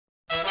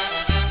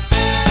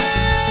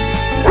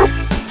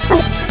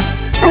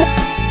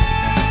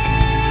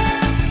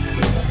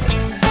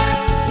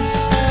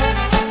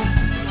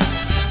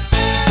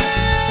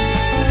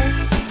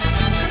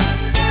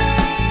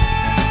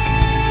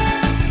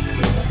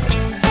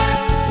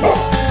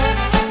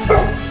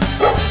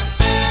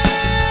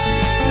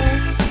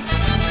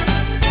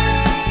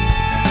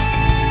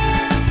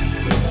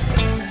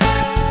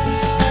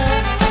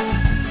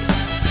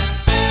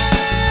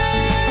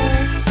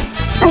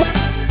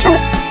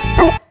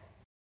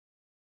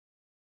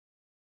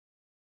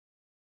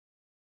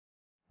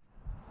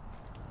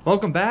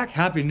Welcome back.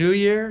 Happy New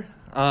Year.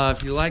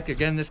 If you like,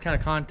 again, this kind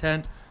of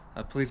content,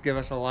 please give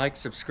us a like,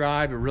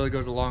 subscribe. It really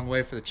goes a long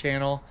way for the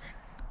channel.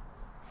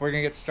 We're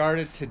going to get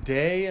started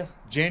today,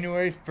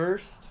 January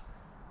 1st.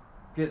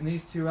 Getting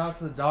these two out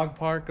to the dog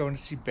park, going to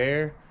see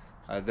Bear,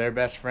 their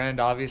best friend,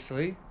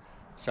 obviously.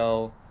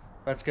 So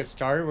let's get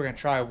started. We're going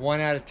to try one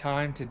at a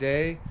time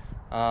today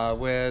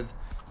with,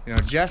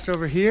 Jess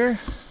over here.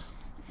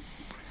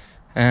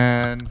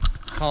 And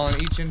calling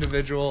each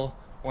individual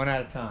one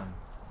at a time.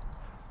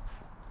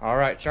 All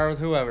right, start with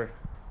whoever.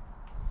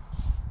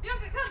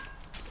 Bianca,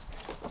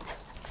 come.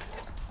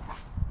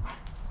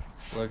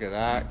 Look at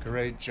that.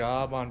 Great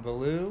job on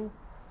Baloo.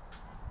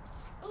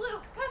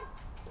 Baloo, come.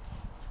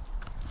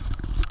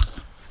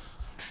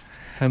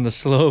 And the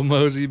slow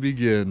mosey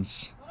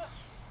begins.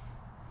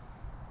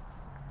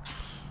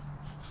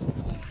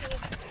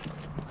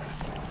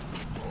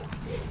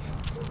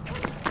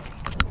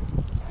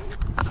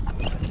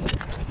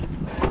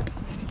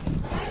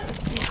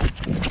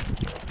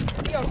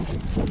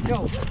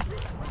 No.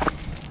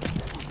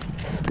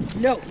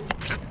 No.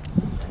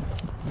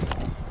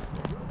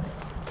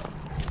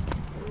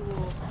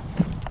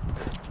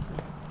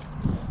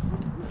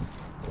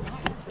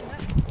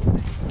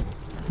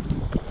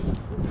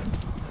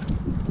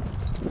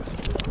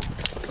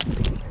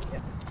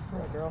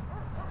 Girl.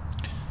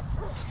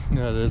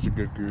 That is a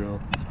good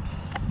girl.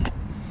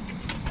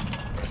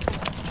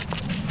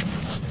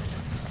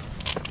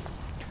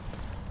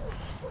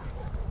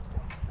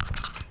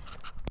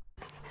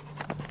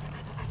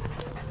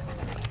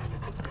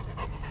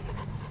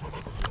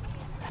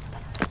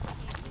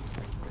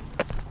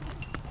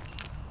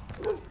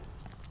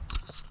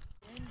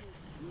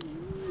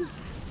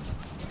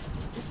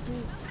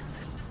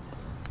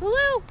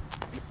 Baloo,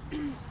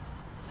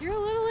 you're a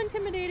little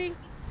intimidating.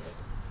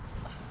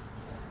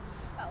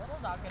 That little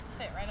dog could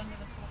fit right under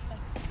this little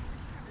fence.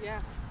 Yeah.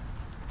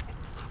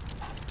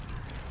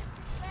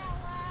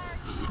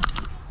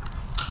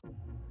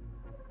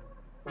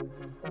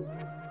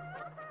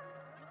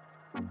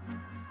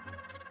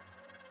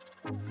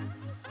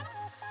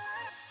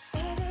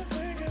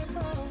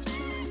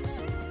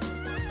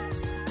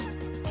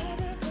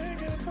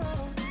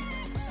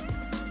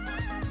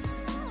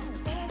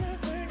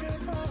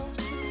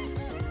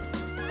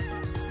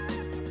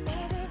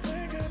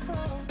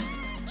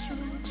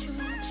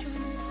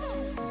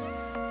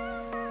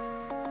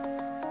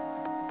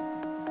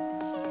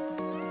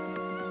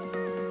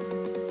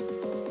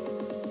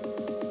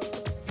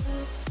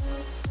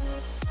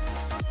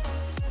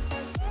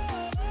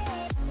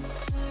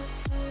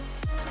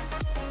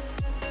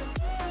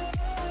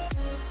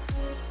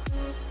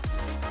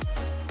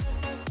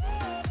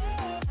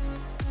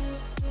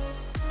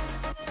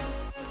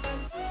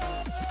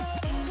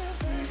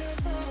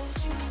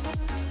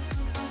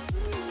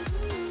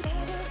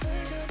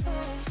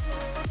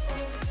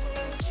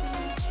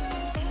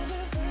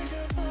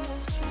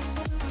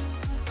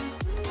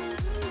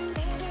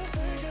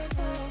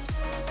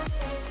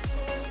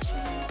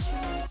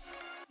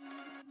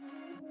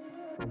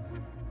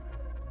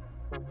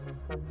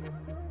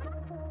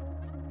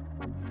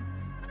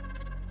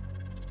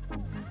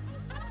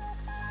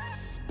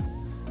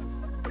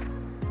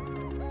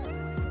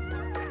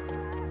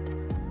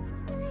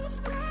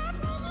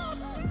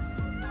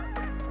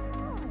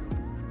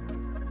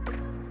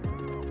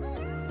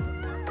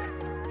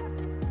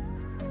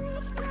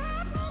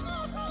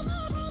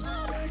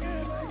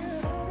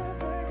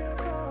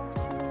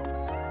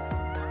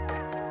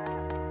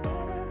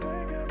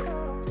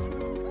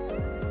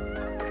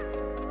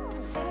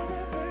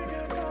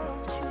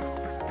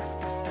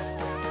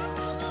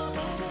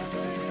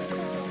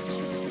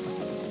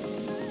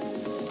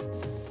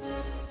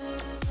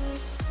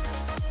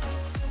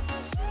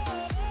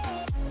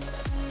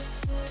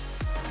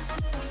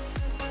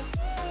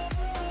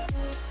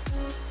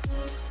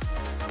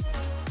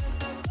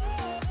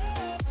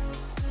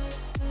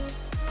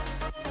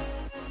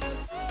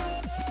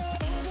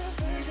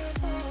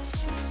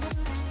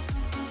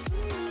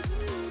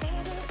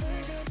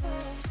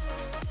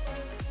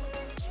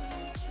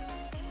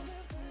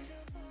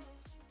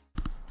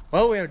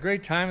 Well, we had a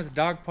great time at the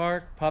dog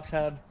park. Pups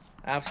had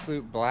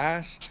absolute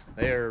blast.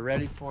 They are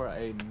ready for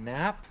a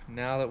nap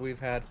now that we've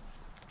had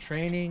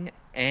training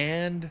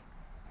and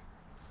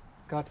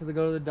got to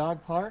go to the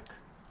dog park.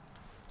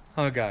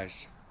 Huh,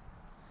 guys?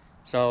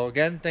 So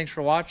again, thanks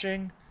for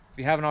watching. If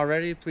you haven't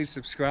already, please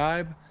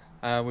subscribe.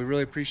 We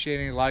really appreciate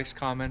any likes,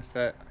 comments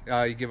that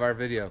you give our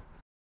video.